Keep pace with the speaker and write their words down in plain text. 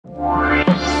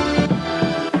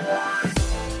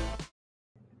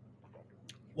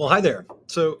Well, hi there.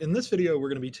 So in this video, we're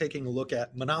going to be taking a look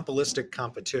at monopolistic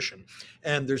competition.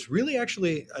 And there's really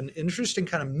actually an interesting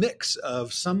kind of mix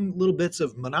of some little bits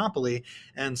of monopoly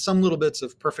and some little bits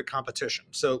of perfect competition.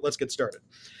 So let's get started.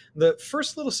 The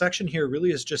first little section here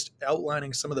really is just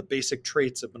outlining some of the basic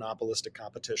traits of monopolistic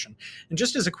competition. And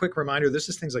just as a quick reminder, this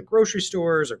is things like grocery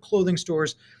stores or clothing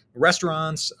stores,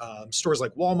 restaurants, stores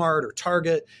like Walmart or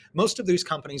Target. Most of these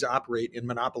companies operate in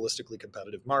monopolistically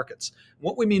competitive markets.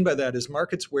 What we mean by that is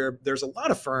markets where there's a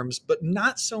lot of firms, but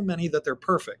not so many that they're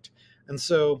perfect. And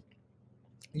so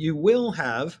you will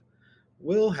have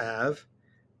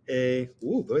a,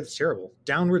 ooh, boy, that's terrible,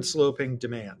 downward sloping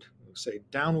demand. We'll say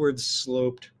downward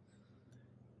sloped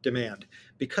demand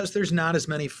because there's not as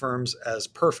many firms as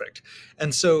perfect.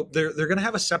 And so they're going to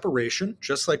have a separation,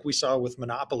 just like we saw with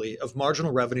monopoly, of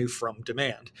marginal revenue from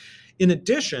demand. In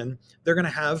addition, they're going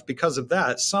to have, because of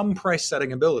that, some price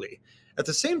setting ability. At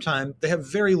the same time, they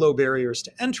have very low barriers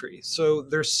to entry. So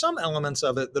there's some elements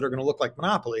of it that are going to look like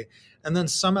monopoly, and then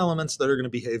some elements that are going to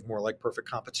behave more like perfect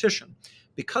competition.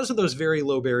 Because of those very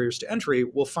low barriers to entry,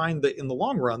 we'll find that in the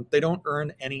long run, they don't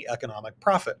earn any economic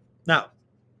profit. Now,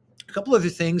 a couple other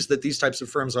things that these types of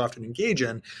firms often engage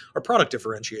in are product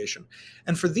differentiation.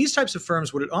 And for these types of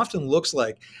firms, what it often looks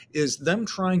like is them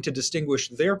trying to distinguish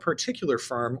their particular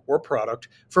firm or product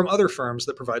from other firms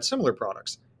that provide similar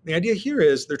products. The idea here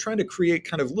is they're trying to create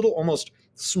kind of little, almost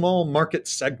small market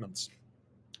segments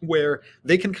where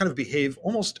they can kind of behave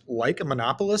almost like a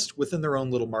monopolist within their own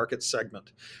little market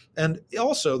segment. And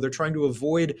also, they're trying to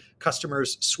avoid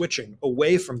customers switching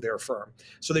away from their firm.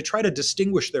 So they try to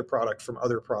distinguish their product from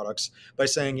other products by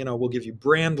saying, we'll give you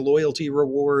brand loyalty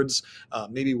rewards.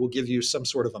 Maybe we'll give you some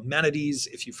sort of amenities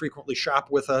if you frequently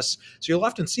shop with us. So you'll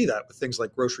often see that with things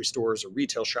like grocery stores or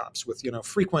retail shops with,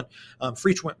 frequent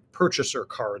purchaser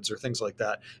cards or things like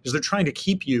that, because they're trying to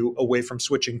keep you away from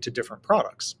switching to different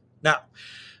products. Now,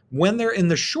 when they're in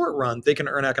the short run, they can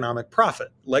earn economic profit.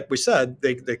 Like we said,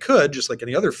 they could, just like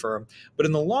any other firm, but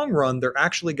in the long run, they're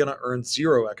actually going to earn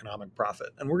zero economic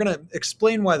profit. And we're going to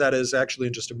explain why that is actually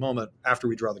in just a moment after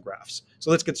we draw the graphs.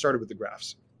 So let's get started with the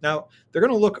graphs. Now, they're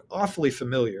going to look awfully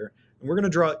familiar, and we're going to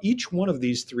draw each one of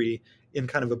these three in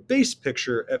kind of a base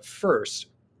picture at first.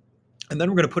 And then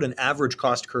we're going to put an average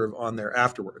cost curve on there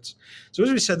afterwards. So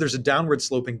as we said, there's a downward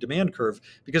sloping demand curve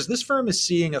because this firm is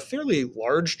seeing a fairly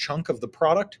large chunk of the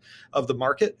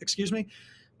market.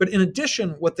 But in addition,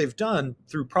 what they've done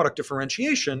through product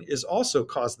differentiation is also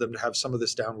caused them to have some of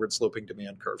this downward sloping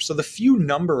demand curve. So the few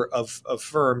number of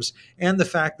firms and the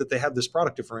fact that they have this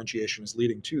product differentiation is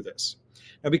leading to this.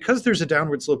 Now, because there's a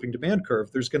downward sloping demand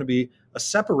curve, there's going to be a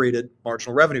separated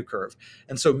marginal revenue curve.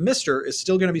 And so Mr. is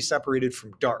still going to be separated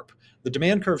from DARP. The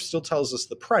demand curve still tells us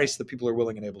the price that people are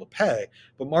willing and able to pay,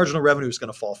 but marginal revenue is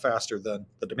going to fall faster than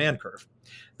the demand curve.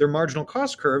 Their marginal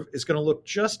cost curve is going to look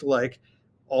just like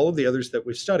all of the others that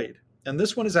we've studied. And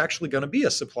this one is actually going to be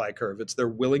a supply curve. It's their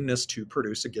willingness to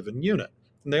produce a given unit.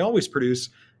 And they always produce,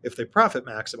 if they profit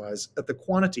maximize, at the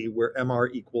quantity where MR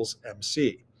equals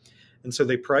MC. And so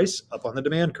they price up on the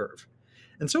demand curve.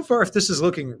 And so far, if this is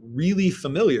looking really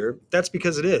familiar, that's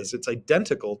because it is. It's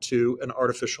identical to an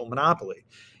artificial monopoly.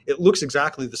 It looks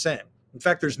exactly the same. In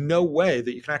fact, there's no way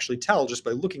that you can actually tell just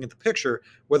by looking at the picture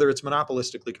whether it's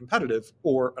monopolistically competitive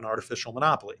or an artificial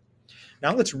monopoly.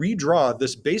 Now let's redraw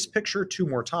this base picture 2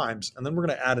 more times, and then we're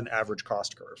going to add an average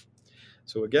cost curve.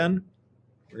 So again,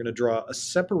 we're going to draw a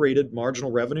separated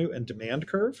marginal revenue and demand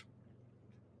curve,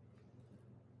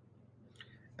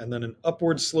 and then an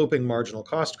upward sloping marginal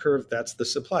cost curve. That's the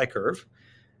supply curve.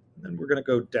 And then we're going to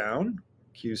go down,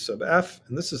 Q sub F,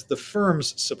 and this is the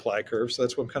firm's supply curve. So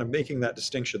that's why I'm kind of making that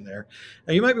distinction there.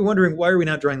 Now you might be wondering, why are we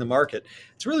not drawing the market?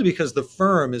 It's really because the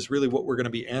firm is really what we're going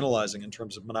to be analyzing in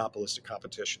terms of monopolistic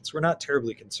competition. So we're not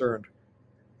terribly concerned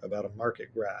about a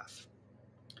market graph.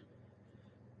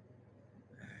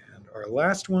 And our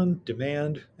last one,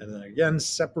 demand, and then again,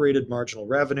 separated marginal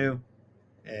revenue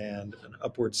and an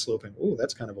upward sloping. Oh,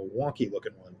 that's kind of a wonky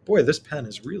looking one. Boy, this pen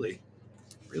is really,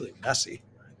 really messy,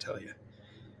 I tell you.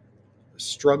 The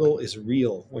struggle is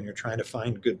real when you're trying to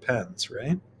find good pens,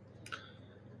 right?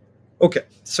 Okay,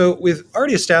 so we've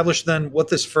already established then what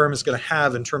this firm is going to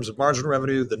have in terms of marginal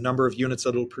revenue, the number of units that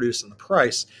it'll produce, and the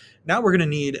price. Now we're going to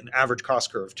need an average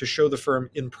cost curve to show the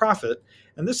firm in profit,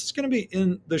 and this is going to be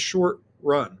in the short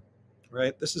run,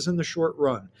 right? This is in the short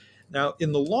run. Now,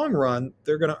 in the long run,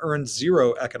 they're going to earn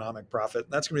zero economic profit.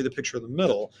 That's going to be the picture in the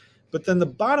middle. But then the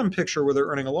bottom picture where they're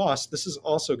earning a loss, this is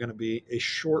also going to be a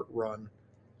short run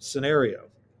scenario.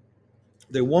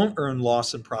 They won't earn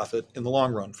loss and profit in the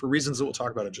long run for reasons that we'll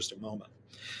talk about in just a moment.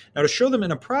 Now, to show them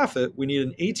in a profit, we need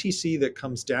an ATC that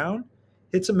comes down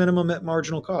hits a minimum at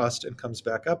marginal cost, and comes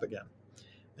back up again.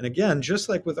 And again, just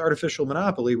like with artificial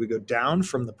monopoly, we go down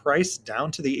from the price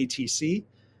down to the ATC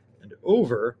and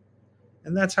over,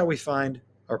 and that's how we find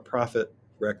our profit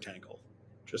rectangle,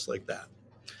 just like that.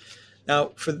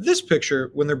 Now, for this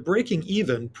picture, when they're breaking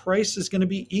even, price is going to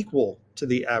be equal to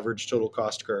the average total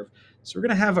cost curve. So we're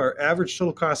going to have our average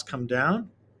total cost come down,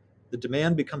 the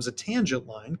demand becomes a tangent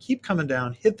line, keep coming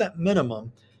down, hit that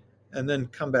minimum, and then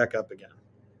come back up again.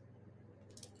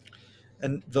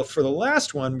 And for the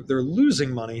last one, they're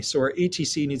losing money, so our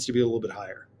ATC needs to be a little bit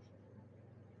higher.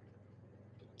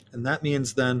 And that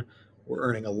means then we're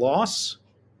earning a loss,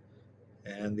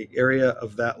 and the area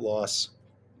of that loss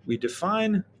we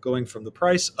define going from the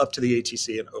price up to the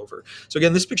ATC and over. So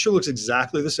again, this picture looks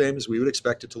exactly the same as we would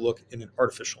expect it to look in an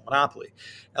artificial monopoly.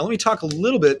 Now let me talk a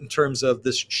little bit in terms of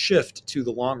this shift to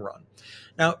the long run.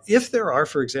 Now, if there are,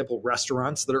 for example,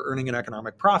 restaurants that are earning an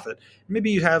economic profit, maybe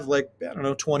you have like,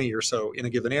 20 or so in a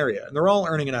given area, and they're all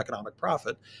earning an economic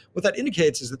profit, what that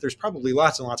indicates is that there's probably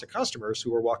lots and lots of customers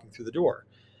who are walking through the door.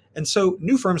 And so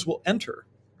new firms will enter.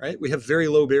 Right? We have very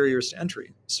low barriers to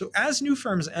entry. So as new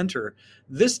firms enter,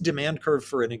 this demand curve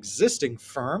for an existing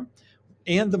firm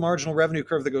and the marginal revenue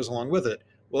curve that goes along with it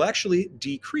will actually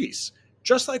decrease,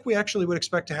 just like we actually would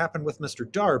expect to happen with Mr.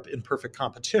 DARP in perfect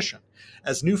competition.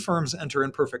 As new firms enter in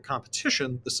perfect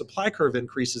competition, the supply curve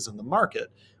increases in the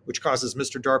market, which causes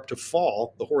Mr. DARP to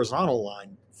fall, the horizontal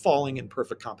line, falling in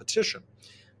perfect competition.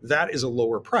 That is a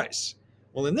lower price.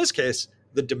 Well, in this case,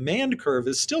 the demand curve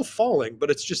is still falling,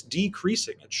 but it's just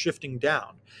decreasing. It's shifting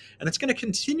down. And it's going to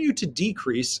continue to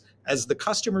decrease as the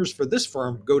customers for this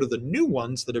firm go to the new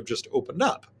ones that have just opened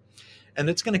up. And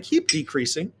it's going to keep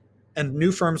decreasing, and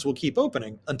new firms will keep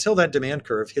opening until that demand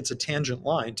curve hits a tangent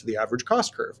line to the average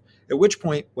cost curve, at which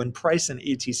point, when price and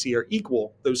ATC are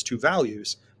equal, those two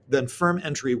values, then firm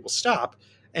entry will stop,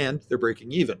 and they're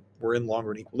breaking even. We're in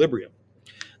long-run equilibrium.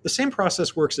 The same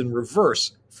process works in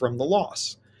reverse from the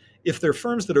loss. If they're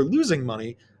firms that are losing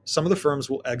money, some of the firms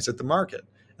will exit the market.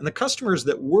 And the customers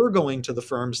that were going to the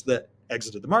firms that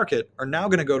exited the market are now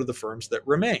going to go to the firms that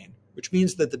remain, which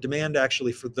means that the demand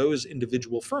actually for those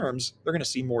individual firms, they're going to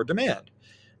see more demand.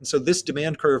 And so this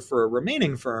demand curve for a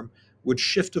remaining firm would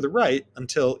shift to the right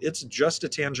until it's just a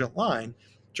tangent line,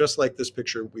 just like this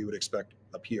picture we would expect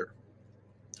up here.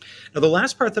 Now, the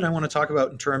last part that I want to talk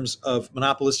about in terms of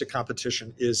monopolistic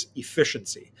competition is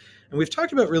efficiency. And we've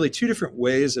talked about really two different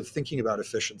ways of thinking about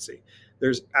efficiency.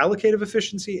 There's allocative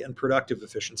efficiency and productive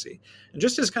efficiency. And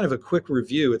just as kind of a quick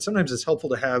review, sometimes it's helpful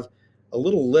to have a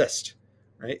little list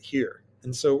right here.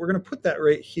 And so we're going to put that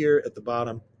right here at the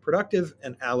bottom, productive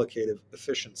and allocative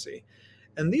efficiency.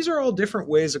 And these are all different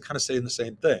ways of kind of saying the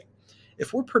same thing.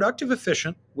 If we're productive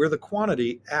efficient, we're the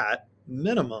quantity at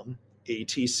minimum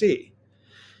ATC.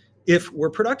 If we're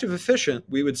productive efficient,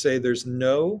 we would say there's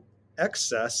no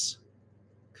excess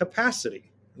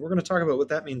capacity. We're going to talk about what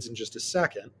that means in just a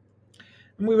second.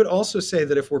 And we would also say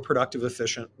that if we're productive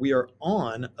efficient, we are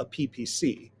on a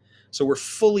PPC. So we're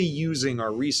fully using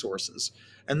our resources.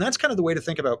 And that's kind of the way to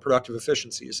think about productive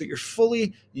efficiency, is that you're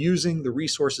fully using the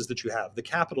resources that you have, the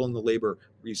capital and the labor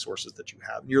resources that you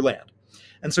have in your land.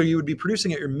 And so you would be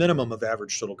producing at your minimum of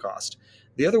average total cost.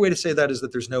 The other way to say that is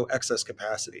that there's no excess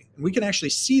capacity. And we can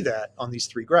actually see that on these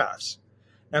three graphs.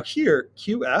 Now here,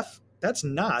 QF, that's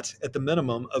not at the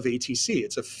minimum of ATC.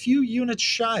 It's a few units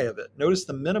shy of it. Notice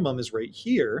the minimum is right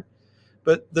here,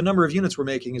 but the number of units we're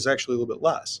making is actually a little bit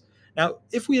less. Now,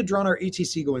 if we had drawn our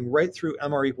ATC going right through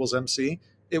MR equals MC,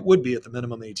 it would be at the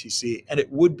minimum ATC, and it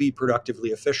would be productively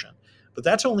efficient. But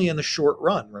that's only in the short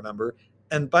run, remember?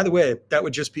 And by the way, that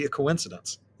would just be a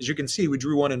coincidence. As you can see, we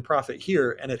drew one in profit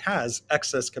here, and it has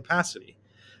excess capacity.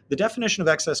 The definition of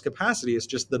excess capacity is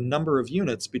just the number of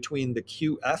units between the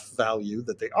QF value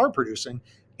that they are producing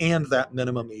and that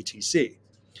minimum ATC.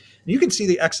 And you can see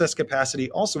the excess capacity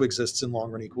also exists in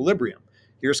long-run equilibrium.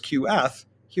 Here's QF,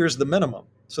 here's the minimum.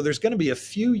 So there's going to be a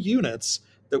few units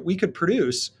that we could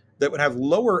produce that would have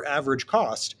lower average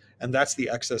cost, and that's the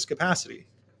excess capacity.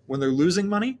 When they're losing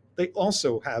money, they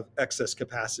also have excess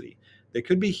capacity. They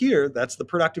could be here, that's the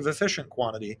productive efficient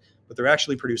quantity, but they're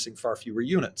actually producing far fewer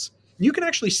units. And you can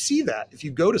actually see that if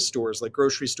you go to stores like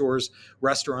grocery stores,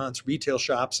 restaurants, retail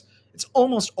shops. It's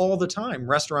almost all the time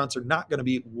restaurants are not going to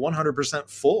be 100%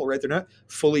 full, right? They're not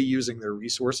fully using their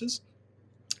resources.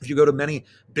 If you go to many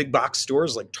big box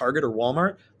stores like Target or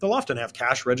Walmart, they'll often have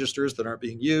cash registers that aren't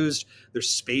being used. There's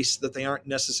space that they aren't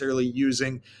necessarily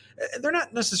using. They're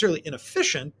not necessarily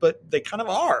inefficient, but they kind of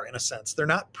are in a sense. They're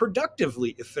not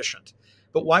productively efficient.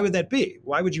 But why would that be?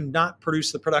 Why would you not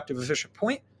produce the productive efficient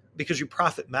point? because you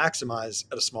profit maximize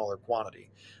at a smaller quantity.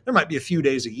 There might be a few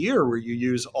days a year where you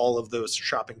use all of those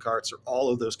shopping carts or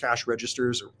all of those cash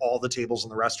registers or all the tables in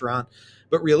the restaurant,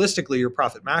 but realistically, your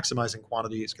profit maximizing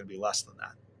quantity is going to be less than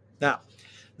that. Now,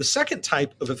 the second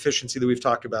type of efficiency that we've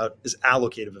talked about is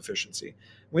allocative efficiency.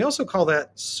 We also call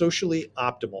that socially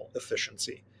optimal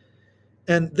efficiency.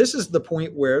 And this is the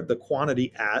point where the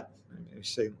quantity at,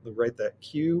 write that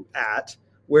Q at,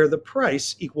 where the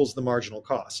price equals the marginal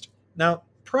cost. Now,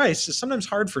 price is sometimes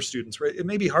hard for students, right? It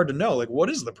may be hard to know, like, what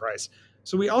is the price?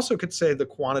 So we also could say the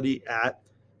quantity at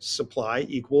supply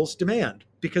equals demand,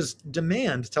 because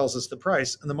demand tells us the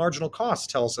price and the marginal cost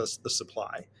tells us the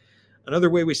supply. Another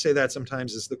way we say that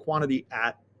sometimes is the quantity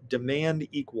at demand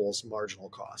equals marginal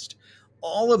cost.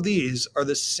 All of these are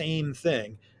the same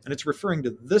thing, and it's referring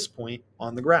to this point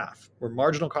on the graph where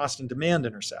marginal cost and demand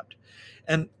intercept.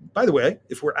 And by the way,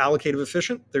 if we're allocative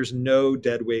efficient, there's no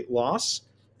dead weight loss.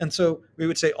 And so we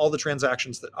would say all the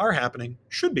transactions that are happening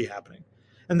should be happening.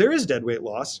 And there is dead weight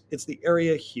loss. It's the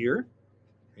area here,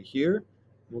 right here.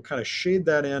 We'll kind of shade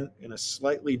that in a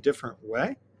slightly different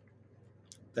way.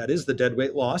 That is the dead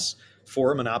weight loss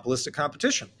for a monopolistic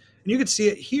competition. And you can see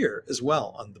it here as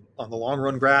well on the long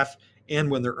run graph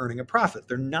and when they're earning a profit.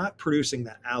 They're not producing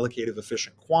that allocative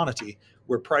efficient quantity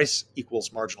where price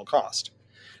equals marginal cost.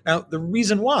 Now, the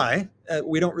reason why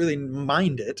we don't really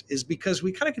mind it is because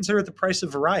we kind of consider it the price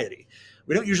of variety.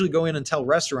 We don't usually go in and tell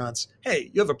restaurants,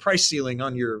 hey, you have a price ceiling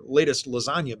on your latest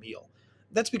lasagna meal.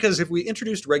 That's because if we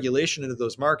introduced regulation into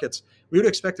those markets, we would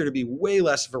expect there to be way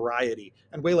less variety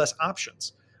and way less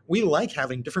options. We like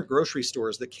having different grocery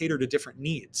stores that cater to different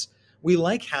needs. We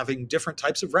like having different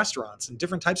types of restaurants and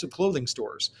different types of clothing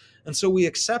stores. And so we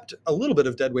accept a little bit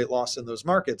of deadweight loss in those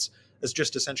markets as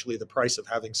just essentially the price of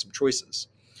having some choices.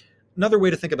 Another way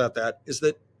to think about that is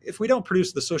that if we don't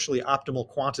produce the socially optimal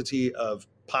quantity of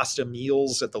pasta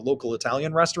meals at the local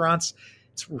Italian restaurants,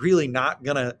 it's really not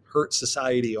going to hurt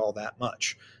society all that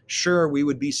much. Sure, we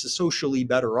would be socially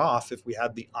better off if we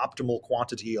had the optimal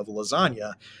quantity of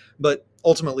lasagna, but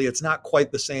ultimately it's not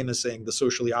quite the same as saying the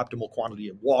socially optimal quantity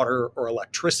of water or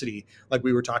electricity like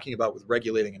we were talking about with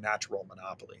regulating a natural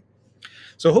monopoly.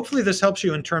 So hopefully this helps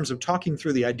you in terms of talking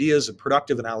through the ideas of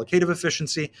productive and allocative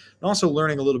efficiency and also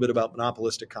learning a little bit about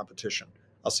monopolistic competition.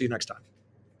 I'll see you next time.